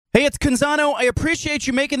Hey, it's Canzano. I appreciate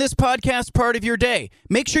you making this podcast part of your day.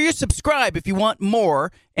 Make sure you subscribe if you want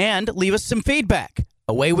more and leave us some feedback.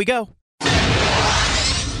 Away we go.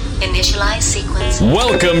 Initialize sequence.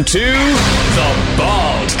 Welcome to The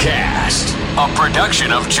Baldcast, a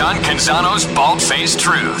production of John Canzano's Bald-Faced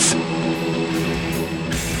Truth.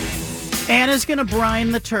 Anna's going to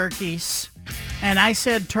brine the turkeys, and I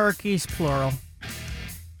said turkeys, plural.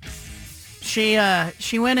 She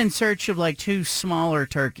went in search of like two smaller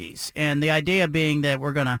turkeys, and the idea being that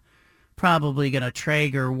we're probably gonna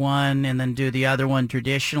Traeger one and then do the other one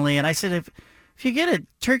traditionally. And I said, if you get a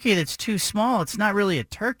turkey that's too small, it's not really a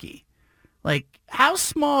turkey. Like, how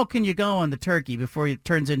small can you go on the turkey before it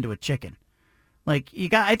turns into a chicken? Like,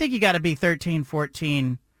 I think you got to be 13,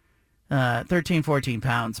 14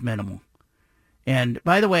 pounds minimal. And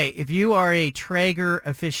by the way, if you are a Traeger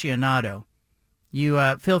aficionado, you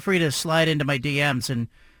feel free to slide into my DMs and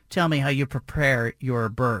tell me how you prepare your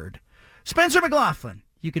bird. Spencer McLaughlin,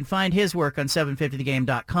 you can find his work on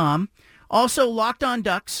 750thegame.com. Also, Locked On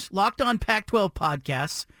Ducks, Locked On Pac-12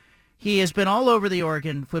 podcasts. He has been all over the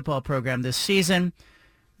Oregon football program this season.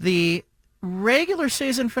 The regular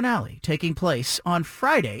season finale taking place on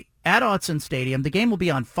Friday at Autzen Stadium. The game will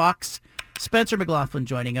be on Fox. Spencer McLaughlin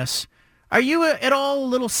joining us. Are you at all a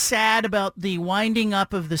little sad about the winding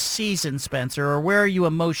up of the season, Spencer, or where are you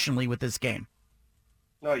emotionally with this game?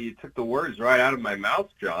 No, you took the words right out of my mouth,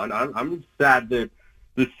 John. I'm sad that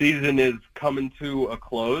the season is coming to a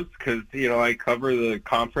close because, I cover the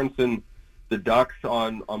conference and the Ducks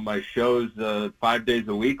on my shows 5 days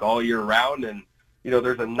a week all year round. And,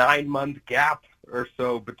 there's a 9-month gap or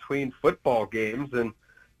so between football games. And,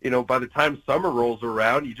 by the time summer rolls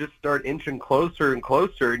around, you just start inching closer and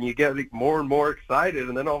closer, and you get more and more excited.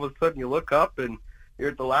 And then all of a sudden you look up, and you're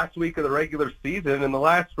at the last week of the regular season and the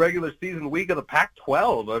last regular season week of the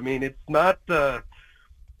Pac-12. I mean, it's not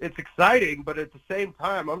it's exciting, but at the same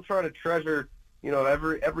time, I'm trying to treasure,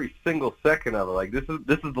 every single second of it. Like, this is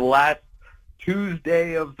the last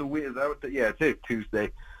Tuesday of the week. Is that what it's Tuesday,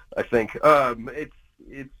 I think.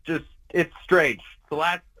 It's strange. It's the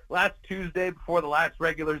last Tuesday before the last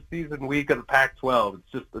regular season week of the Pac-12.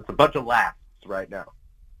 It's a bunch of laughs right now.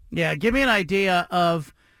 Yeah, give me an idea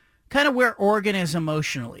of kind of where Oregon is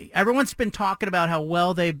emotionally. Everyone's been talking about how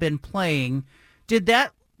well they've been playing. Did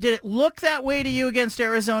it look that way to you against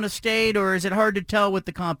Arizona State, or is it hard to tell with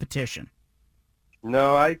the competition?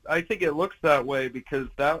 No, I think it looks that way because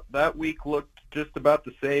that week looked just about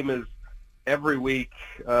the same as every week,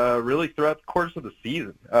 really throughout the course of the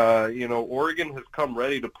season. Oregon has come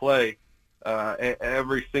ready to play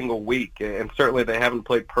every single week, and certainly they haven't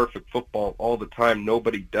played perfect football all the time.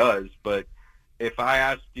 Nobody does. But if I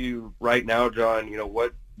asked you right now, John,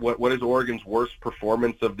 what is Oregon's worst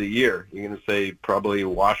performance of the year? You're going to say probably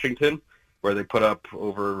Washington, where they put up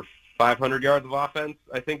over 500 yards of offense,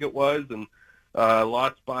 I think it was, and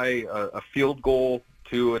lost by a field goal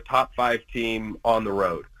to a top 5 team on the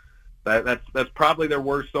road. That's probably their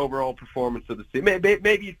worst overall performance of the season.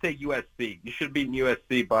 Maybe you'd say USC. You should have beaten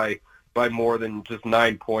USC by more than just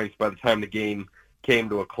 9 points by the time the game came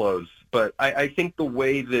to a close. But I think the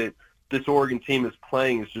way that this Oregon team is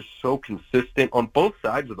playing is just so consistent on both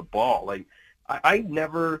sides of the ball. Like, I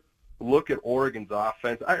never look at Oregon's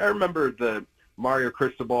offense. I remember the Mario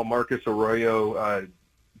Cristobal, Marcus Arroyo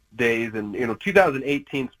days, and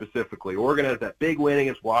 2018 specifically. Oregon has that big win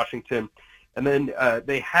against Washington. And then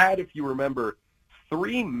they had, if you remember,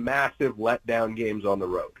 3 massive letdown games on the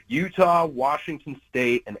road: Utah, Washington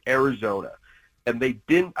State, and Arizona. And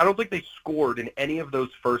I don't think they scored in any of those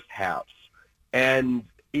first halves. And,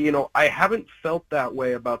 I haven't felt that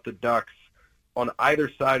way about the Ducks on either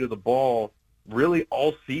side of the ball really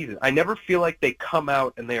all season. I never feel like they come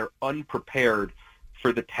out and they are unprepared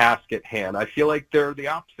for the task at hand. I feel like they're the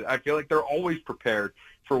opposite. I feel like they're always prepared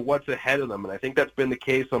for what's ahead of them, and I think that's been the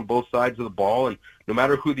case on both sides of the ball. And no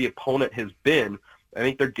matter who the opponent has been, I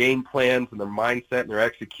think their game plans and their mindset and their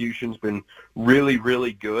execution's been really,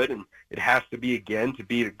 really good, and it has to be again to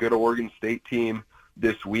beat a good Oregon State team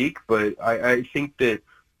this week. But I think that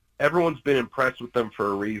everyone's been impressed with them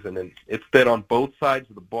for a reason, and it's been on both sides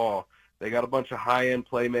of the ball. They got a bunch of high-end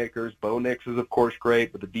playmakers. Bo Nix is, of course,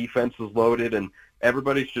 great, but the defense is loaded, and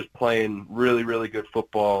everybody's just playing really, really good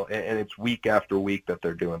football, and it's week after week that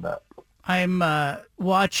they're doing that. I'm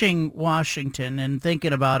watching Washington and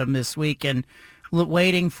thinking about them this week and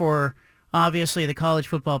waiting for, obviously, the college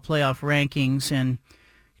football playoff rankings, and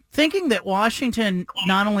thinking that Washington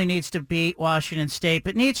not only needs to beat Washington State,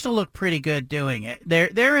 but needs to look pretty good doing it.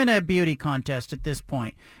 They're in a beauty contest at this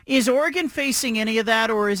point. Is Oregon facing any of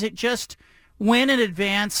that, or is it just win in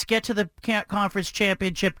advance, get to the conference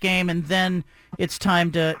championship game, and then it's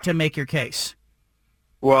time to make your case?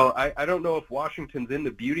 Well, I don't know if Washington's in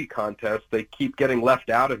the beauty contest. They keep getting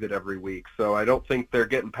left out of it every week, so I don't think they're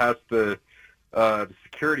getting past the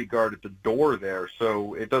security guard at the door there.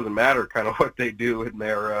 So it doesn't matter kind of what they do in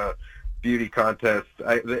their beauty contest.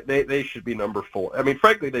 They should be number 4. I mean,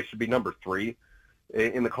 frankly, they should be number 3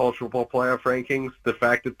 in the college football playoff rankings. The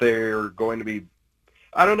fact that they're going to be,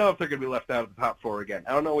 I don't know if they're going to be left out of the top 4 again.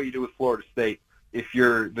 I don't know what you do with Florida State if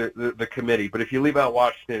you're the committee, but if you leave out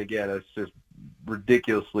Washington again, it's just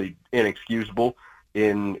ridiculously inexcusable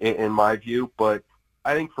in my view. But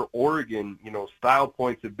I think for Oregon, style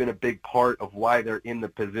points have been a big part of why they're in the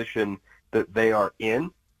position that they are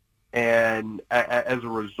in. And as a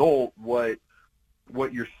result, what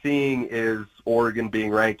you're seeing is Oregon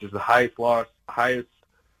being ranked as the highest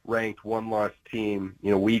ranked one-loss team,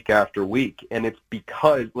 week after week. And it's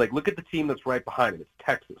because, look at the team that's right behind it. It's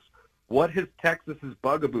Texas. What has Texas's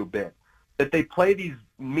bugaboo been? That they play these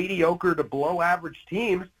mediocre to below average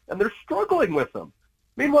teams, and they're struggling with them.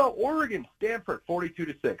 Meanwhile, Oregon, Stanford,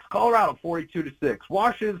 42-6. Colorado, 42-6.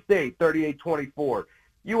 Washington State, 38-24.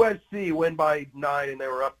 USC win by 9, and they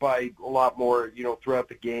were up by a lot more, throughout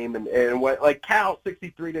the game. And went, Cal,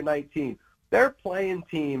 63-19. They're playing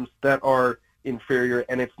teams that are inferior,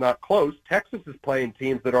 and it's not close. Texas is playing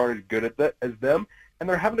teams that aren't as good as them, and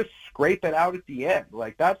they're having to scrape it out at the end.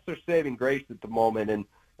 That's their saving grace at the moment. And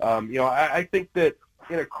I think that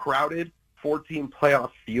in a crowded 14 playoff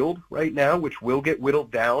field right now, which will get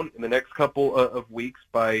whittled down in the next couple of weeks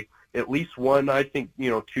by at least one, I think,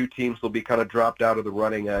 2 teams will be kind of dropped out of the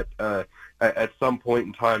running at some point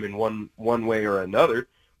in time in one way or another.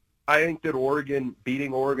 I think that Oregon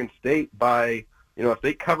beating Oregon State by, if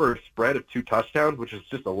they cover a spread of 2 touchdowns, which is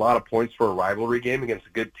just a lot of points for a rivalry game against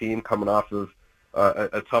a good team coming off of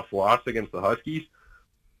a tough loss against the Huskies,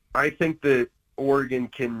 I think that Oregon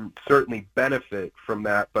can certainly benefit from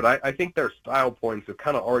that, but I think their style points have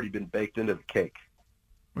kind of already been baked into the cake.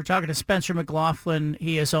 We're talking to Spencer McLaughlin.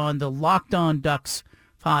 He is on the Locked On Ducks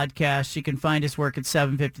podcast. You can find his work at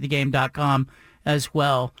 750thegame.com as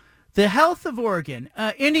well. The health of Oregon,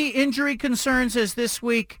 any injury concerns as this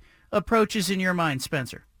week approaches in your mind,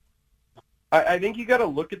 Spencer? I think you got to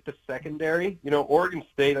look at the secondary. Oregon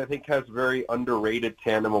State, I think, has a very underrated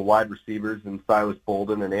tandem of wide receivers in Silas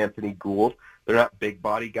Bolden and Anthony Gould. They're not big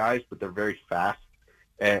body guys, but they're very fast,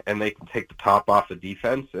 and they can take the top off the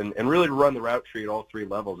defense and really run the route tree at all 3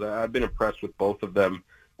 levels. I've been impressed with both of them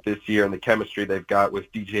this year and the chemistry they've got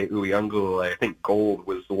with DJ Uyunglele. I think Gould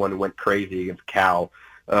was the one who went crazy against Cal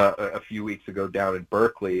a few weeks ago down in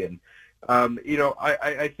Berkeley. And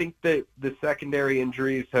I think that the secondary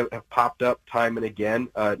injuries have popped up time and again.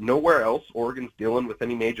 Nowhere else Oregon's dealing with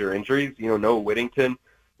any major injuries. Noah Whittington,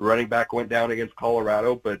 running back, went down against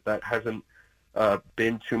Colorado, but that hasn't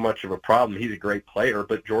been too much of a problem. He's a great player,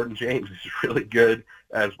 but Jordan James is really good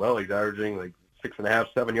as well. He's averaging 6.5,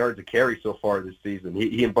 7 yards a carry so far this season.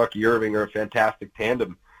 He and Bucky Irving are a fantastic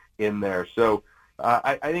tandem in there. So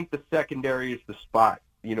I think the secondary is the spot.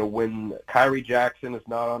 When Kyrie Jackson is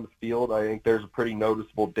not on the field, I think there's a pretty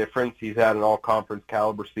noticeable difference. He's had an all-conference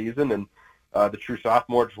caliber season, and the true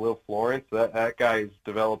sophomore, Jalil Florence, that guy is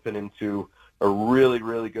developing into a really,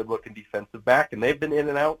 really good-looking defensive back, and they've been in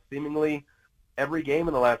and out seemingly every game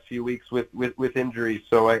in the last few weeks with injuries.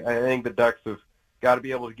 So I think the Ducks have got to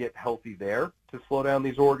be able to get healthy there to slow down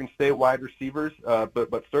these Oregon State wide receivers.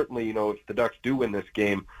 But certainly, if the Ducks do win this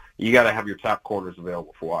game, you got to have your top corners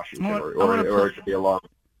available for Washington, or it could be a long.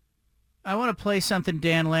 I want to play something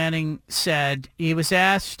Dan Lanning said. He was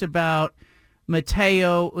asked about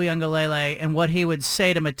Mateo Uyunglele and what he would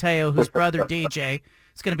say to Mateo, whose brother DJ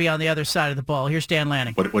is going to be on the other side of the ball. Here's Dan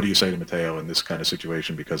Lanning. What do you say to Mateo in this kind of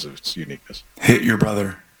situation because of its uniqueness? Hit your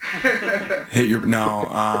brother.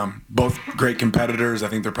 Both great competitors. I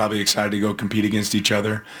think they're probably excited to go compete against each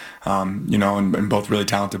other, and both really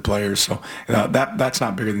talented players. So that's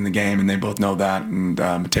not bigger than the game, and they both know that, and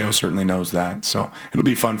Mateo certainly knows that. So it'll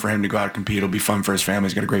be fun for him to go out and compete. It'll be fun for his family.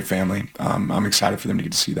 He's got a great family. I'm excited for them to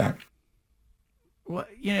get to see that. Well,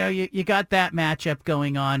 you got that matchup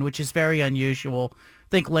going on, which is very unusual. I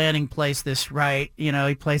think Lanning plays this right.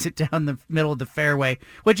 He plays it down the middle of the fairway.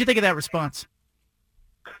 What'd you think of that response?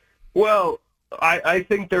 Well, I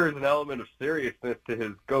think there is an element of seriousness to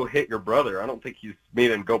his go hit your brother. I don't think he's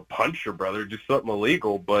made him go punch your brother, do something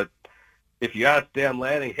illegal. But if you ask Dan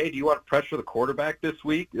Lanning, hey, do you want to pressure the quarterback this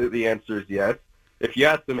week? The answer is yes. If you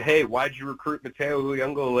ask him, hey, why'd you recruit Mateo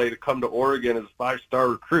Uyunglele to come to Oregon as a 5-star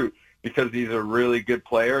recruit? Because he's a really good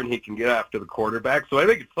player and he can get after the quarterback. So I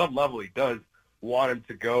think at some level he does want him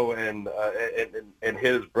to go and hit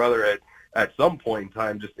his brother at some point in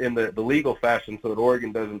time, just in the legal fashion, so that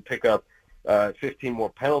Oregon doesn't pick up 15 more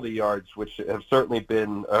penalty yards, which have certainly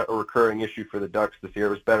been a recurring issue for the Ducks this year.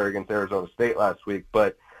 It was better against Arizona State last week,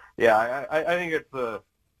 but yeah, I think it's a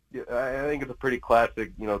pretty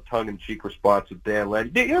classic, tongue-in-cheek response with Dan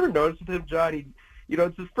Lanning. Did you ever notice with him, John?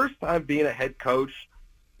 It's his first time being a head coach.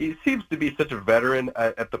 He seems to be such a veteran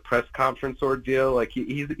at the press conference ordeal. Like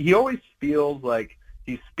he always feels like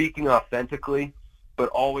he's speaking authentically, but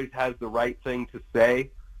always has the right thing to say.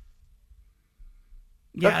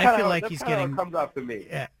 Yeah, I feel like he's getting. It comes off to me.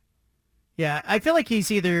 Yeah. I feel like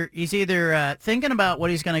he's either thinking about what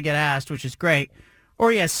he's going to get asked, which is great,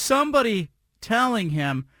 or he has somebody telling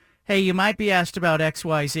him, "Hey, you might be asked about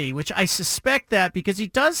XYZ," which I suspect that because he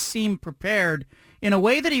does seem prepared in a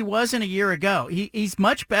way that he wasn't a year ago. He's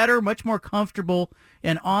much better, much more comfortable,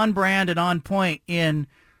 and on brand and on point in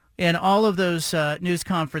all of those news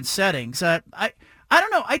conference settings. I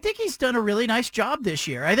don't know. I think he's done a really nice job this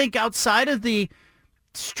year. I think outside of the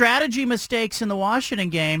strategy mistakes in the Washington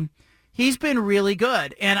game, he's been really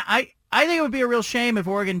good. And I think it would be a real shame if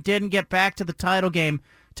Oregon didn't get back to the title game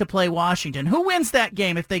to play Washington. Who wins that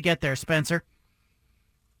game if they get there, Spencer?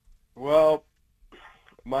 Well,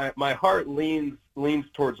 my heart leans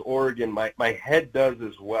towards Oregon. My head does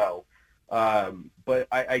as well. But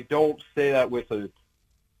I don't say that with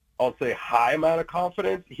I'll say high amount of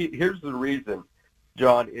confidence. Here's the reason,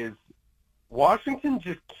 John, is Washington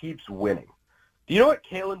just keeps winning. Do you know what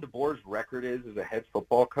Kalen DeBoer's record is as a head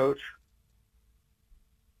football coach?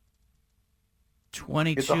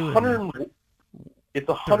 22. It's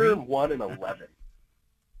 101 and 11.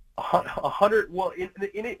 100. Well,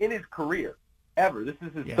 in his career ever, this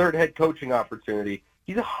is his third head coaching opportunity.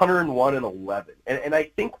 He's 101 and 11, and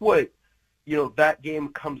I think what that game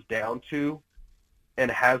comes down to,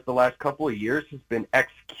 and has the last couple of years, has been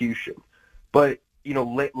execution. But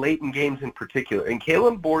late in games in particular, and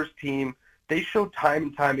Kalen DeBoer's team, they show time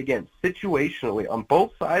and time again, situationally on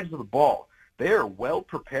both sides of the ball, they are well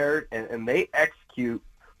prepared and they execute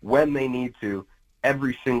when they need to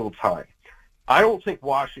every single time. I don't think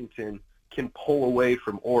Washington can pull away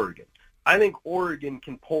from Oregon. I think Oregon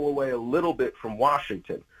can pull away a little bit from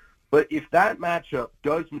Washington. But if that matchup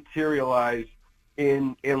does materialize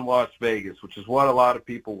in Las Vegas, which is what a lot of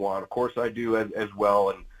people want, of course I do as well,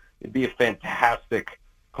 and it'd be a fantastic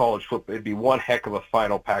college football. It'd be one heck of a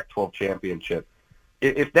final Pac-12 championship.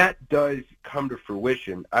 If that does come to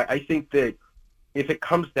fruition, I think that if it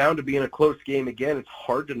comes down to being a close game again, it's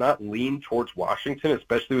hard to not lean towards Washington,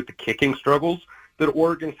 especially with the kicking struggles that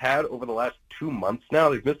Oregon's had over the last 2 months now.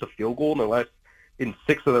 They've missed a field goal in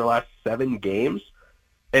 6 of their last 7 games,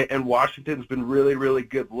 and Washington's been really, really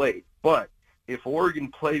good late. But if Oregon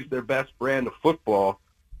plays their best brand of football,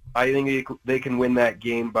 I think they can win that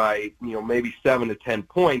game by maybe 7 to 10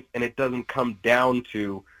 points, and it doesn't come down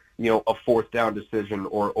to a fourth down decision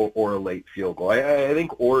or a late field goal. I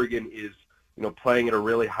think Oregon is playing at a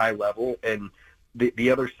really high level, and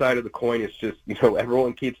the other side of the coin is just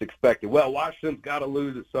everyone keeps expecting, well, Washington's got to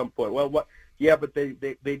lose at some point. Well, what? Yeah, but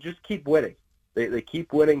they just keep winning. They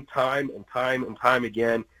keep winning time and time and time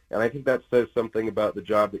again, and I think that says something about the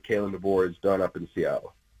job that Kalen DeBoer has done up in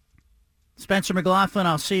Seattle. Spencer McLaughlin,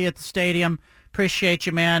 I'll see you at the stadium. Appreciate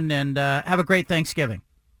you, man, and have a great Thanksgiving.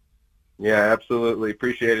 Yeah, absolutely.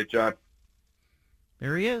 Appreciate it, John.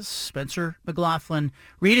 There he is, Spencer McLaughlin.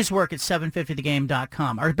 Read his work at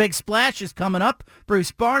 750thegame.com. Our big splash is coming up.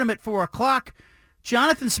 Bruce Barnum at 4 o'clock.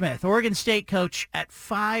 Jonathan Smith, Oregon State coach, at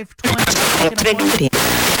 5:20.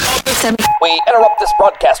 We interrupt this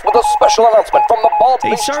broadcast with a special announcement from the Bald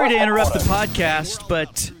Hey, Face sorry to Truth interrupt the Headquarters. podcast,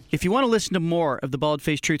 but if you want to listen to more of the Bald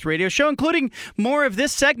Face Truth Radio Show, including more of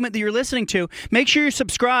this segment that you're listening to, make sure you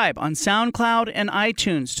subscribe on SoundCloud and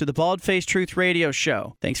iTunes to the Bald Face Truth Radio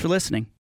Show. Thanks for listening.